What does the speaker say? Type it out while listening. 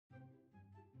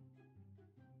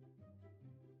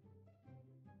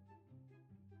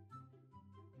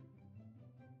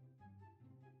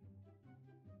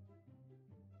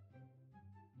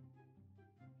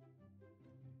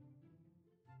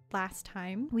last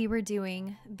time we were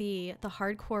doing the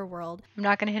hardcore world. I'm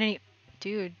not gonna hit any...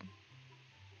 Dude.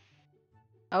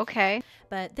 Okay.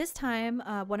 But this time,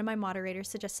 one of my moderators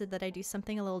suggested that I do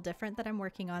something a little different that I'm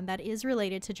working on that is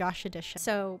related to Josh Edition.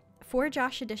 So for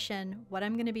Josh Edition, what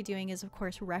I'm going to be doing is, of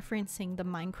course, referencing the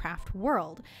Minecraft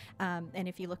world. And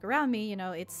if you look around me, you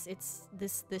know,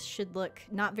 this should look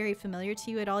not very familiar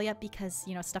to you at all yet because,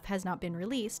 you know, stuff has not been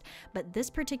released. But this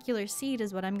particular seed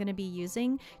is what I'm going to be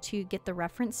using to get the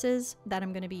references that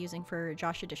I'm going to be using for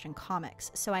Josh Edition comics.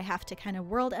 So I have to kind of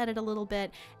world edit a little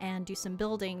bit and do some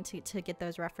building to get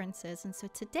those references. And so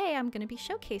today I'm going to be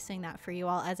showcasing that for you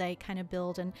all as I kind of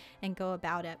build and go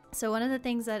about it. So one of the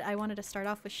things that I wanted to start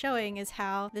off with showing is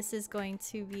how this is going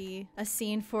to be a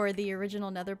scene for the original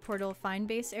Nether Portal Find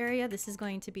Base area. This is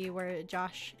going to be where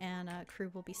Josh and crew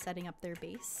will be setting up their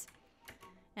base.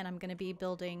 And I'm going to be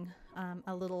building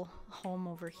a little home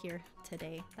over here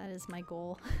today. That is my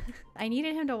goal. I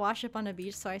needed him to wash up on a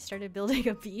beach, so I started building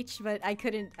a beach, but I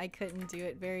couldn't do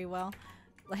it very well.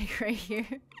 Like right here.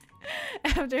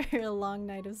 After a long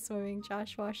night of swimming,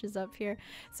 Josh washes up here.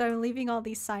 So I'm leaving all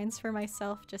these signs for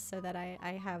myself just so that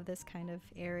I have this kind of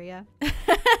area.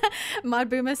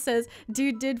 Modbuma says,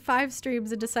 dude did 5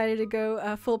 streams and decided to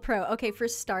go full pro. Okay, for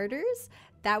starters,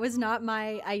 that was not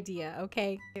my idea,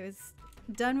 okay? It was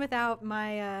done without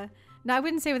my, no, I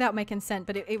wouldn't say without my consent,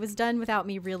 but it was done without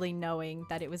me really knowing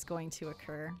that it was going to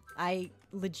occur. I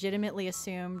legitimately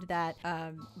assumed that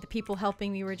the people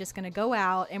helping me were just going to go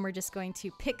out and were just going to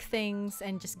pick things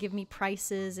and just give me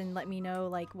prices and let me know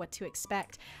like what to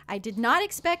expect. I did not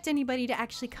expect anybody to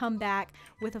actually come back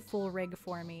with a full rig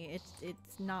for me.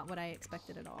 It's not what I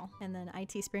expected at all. And then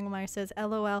IT Springmeyer says,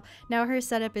 LOL, now her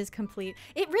setup is complete.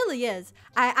 It really is.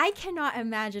 I cannot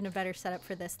imagine a better setup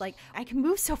for this. Like, I can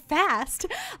move so fast.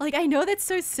 Like, I know that's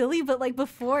so silly, but like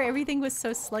before everything was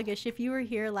so sluggish. If you were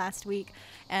here last week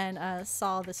and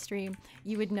saw the stream,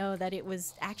 you would know that it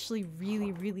was actually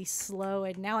really, really slow,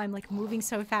 and now I'm like moving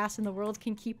so fast and the world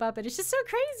can keep up, and it's just so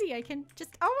crazy. I can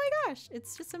just, oh my gosh,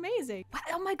 it's just amazing.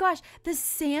 Oh my gosh, the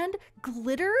sand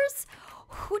glitters?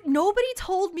 Nobody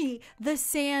told me the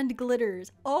sand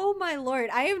glitters. Oh my lord,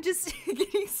 I am just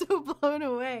getting so blown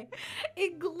away.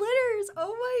 It glitters,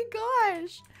 oh my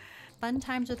gosh. Fun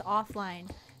times with offline,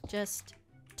 just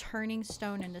turning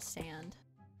stone into sand.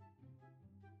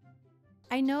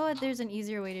 I know that there's an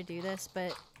easier way to do this,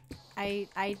 but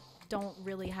I don't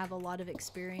really have a lot of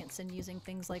experience in using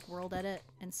things like World Edit,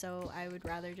 and so I would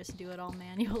rather just do it all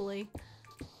manually.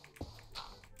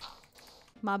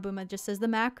 Mabuma just says the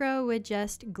macro would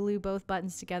just glue both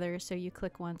buttons together so you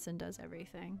click once and does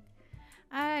everything.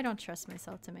 I don't trust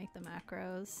myself to make the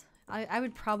macros. I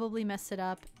would probably mess it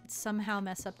up, somehow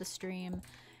mess up the stream.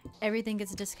 Everything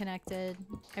gets disconnected,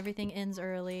 everything ends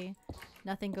early,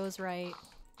 nothing goes right.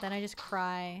 Then I just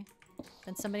cry.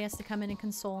 Then somebody has to come in and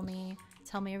console me,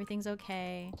 tell me everything's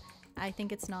okay. I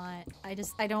think it's not. I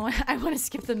want to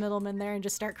skip the middleman there and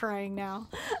just start crying now.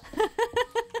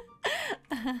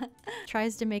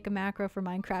 Tries to make a macro for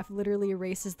Minecraft, literally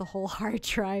erases the whole hard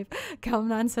drive.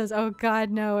 Kalman says, oh god,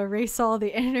 no, erase all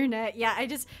the internet. Yeah,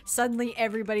 suddenly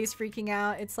everybody's freaking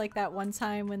out. It's like that one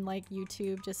time when like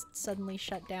YouTube just suddenly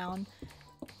shut down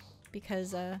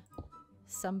because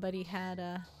somebody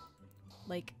had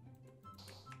like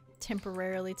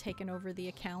temporarily taken over the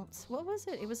accounts. What was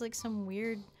it? It was like some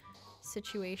weird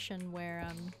situation where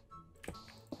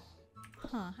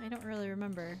I don't really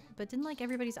remember, but didn't like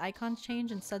everybody's icons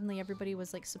change and suddenly everybody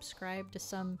was like subscribed to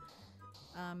some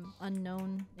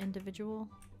unknown individual?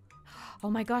 Oh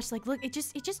my gosh, like look, it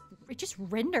just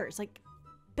renders like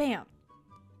bam,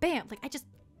 bam, like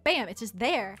bam, it's just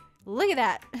there. Look at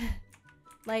that.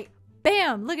 Like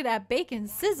bam, look at that bacon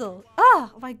sizzle.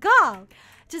 Oh my god,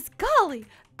 just golly,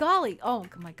 oh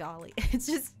my golly. It's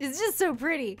just so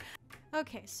pretty.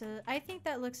 Okay, so I think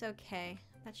that looks okay.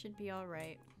 That should be all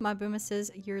right. Mabuma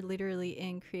says you're literally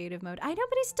in creative mode. I know,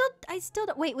 but I still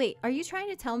don't. Wait, are you trying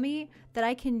to tell me that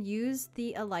I can use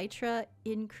the Elytra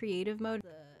in creative mode?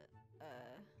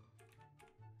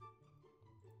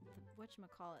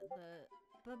 Whatchamacallit,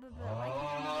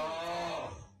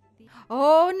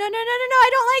 oh no, I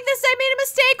don't like this. I made a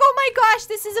mistake. Oh my gosh,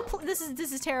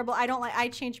 this is terrible. I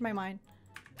changed my mind.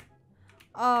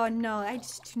 Oh no, I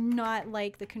just do not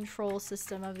like the control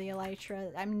system of the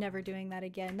Elytra. I'm never doing that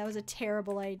again. That was a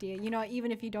terrible idea. You know,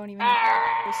 even if you don't even,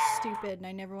 it was stupid and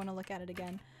I never want to look at it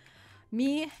again.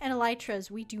 Me and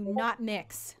Elytras, we do not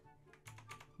mix.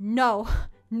 No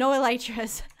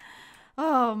Elytras.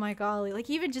 Oh my golly, like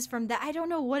even just from that, I don't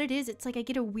know what it is. It's like I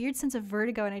get a weird sense of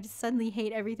vertigo and I just suddenly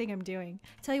hate everything I'm doing.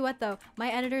 Tell you what though,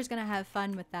 my editor's gonna have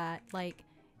fun with that. Like,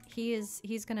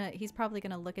 He's probably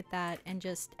gonna look at that and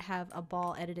just have a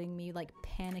ball editing me, like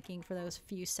panicking for those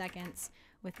few seconds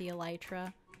with the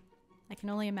elytra. I can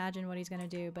only imagine what he's gonna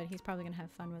do, but he's probably gonna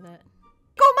have fun with it.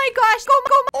 Oh my gosh!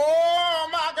 Oh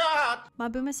my god!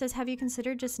 Mabuma says, have you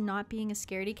considered just not being a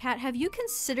scaredy cat? Have you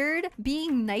considered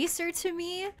being nicer to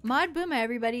me? Mabuma,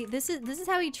 everybody, this is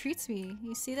how he treats me.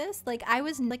 You see this? Like, I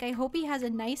was like, I hope he has a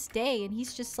nice day, and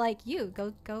he's just like, you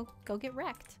go get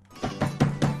wrecked.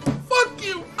 Fuck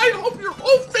you! I hope your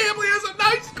whole family has a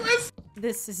nice Christmas.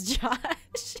 This is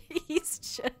Josh. He's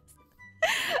just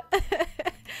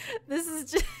this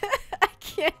is just I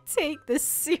can't take this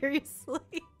seriously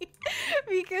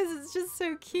because it's just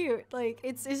so cute. Like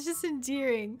it's just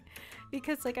endearing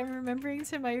because like I'm remembering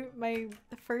to my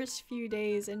first few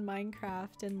days in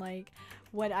Minecraft and like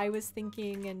what I was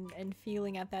thinking and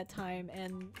feeling at that time,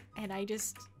 and I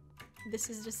just, this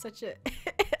is just such a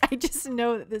I just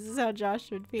know that this is how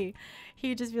Josh would be.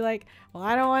 He'd just be like, well,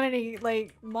 I don't want any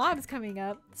like mobs coming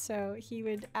up, so he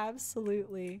would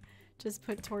absolutely just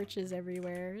put torches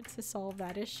everywhere to solve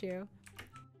that issue.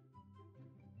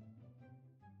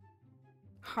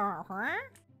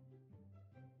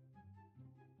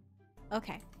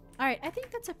 Okay. All right, I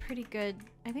think that's a pretty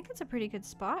good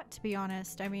spot, to be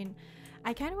honest. I mean,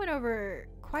 I kind of went over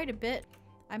quite a bit.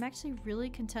 I'm actually really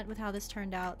content with how this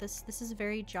turned out. This is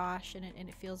very Josh, and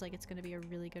it feels like it's going to be a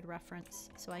really good reference,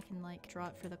 so I can like draw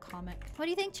it for the comic. What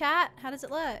do you think, chat? How does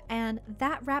it look? And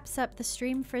that wraps up the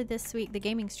stream for this week, the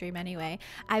gaming stream anyway.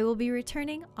 I will be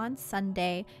returning on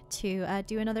Sunday to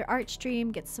do another art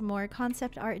stream, get some more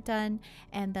concept art done,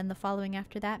 and then the following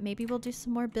after that, maybe we'll do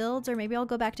some more builds, or maybe I'll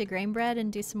go back to Grainbread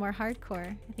and do some more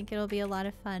hardcore. I think it'll be a lot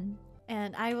of fun.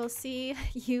 And I will see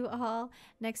you all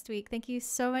next week. Thank you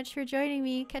so much for joining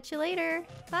me. Catch you later.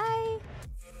 Bye.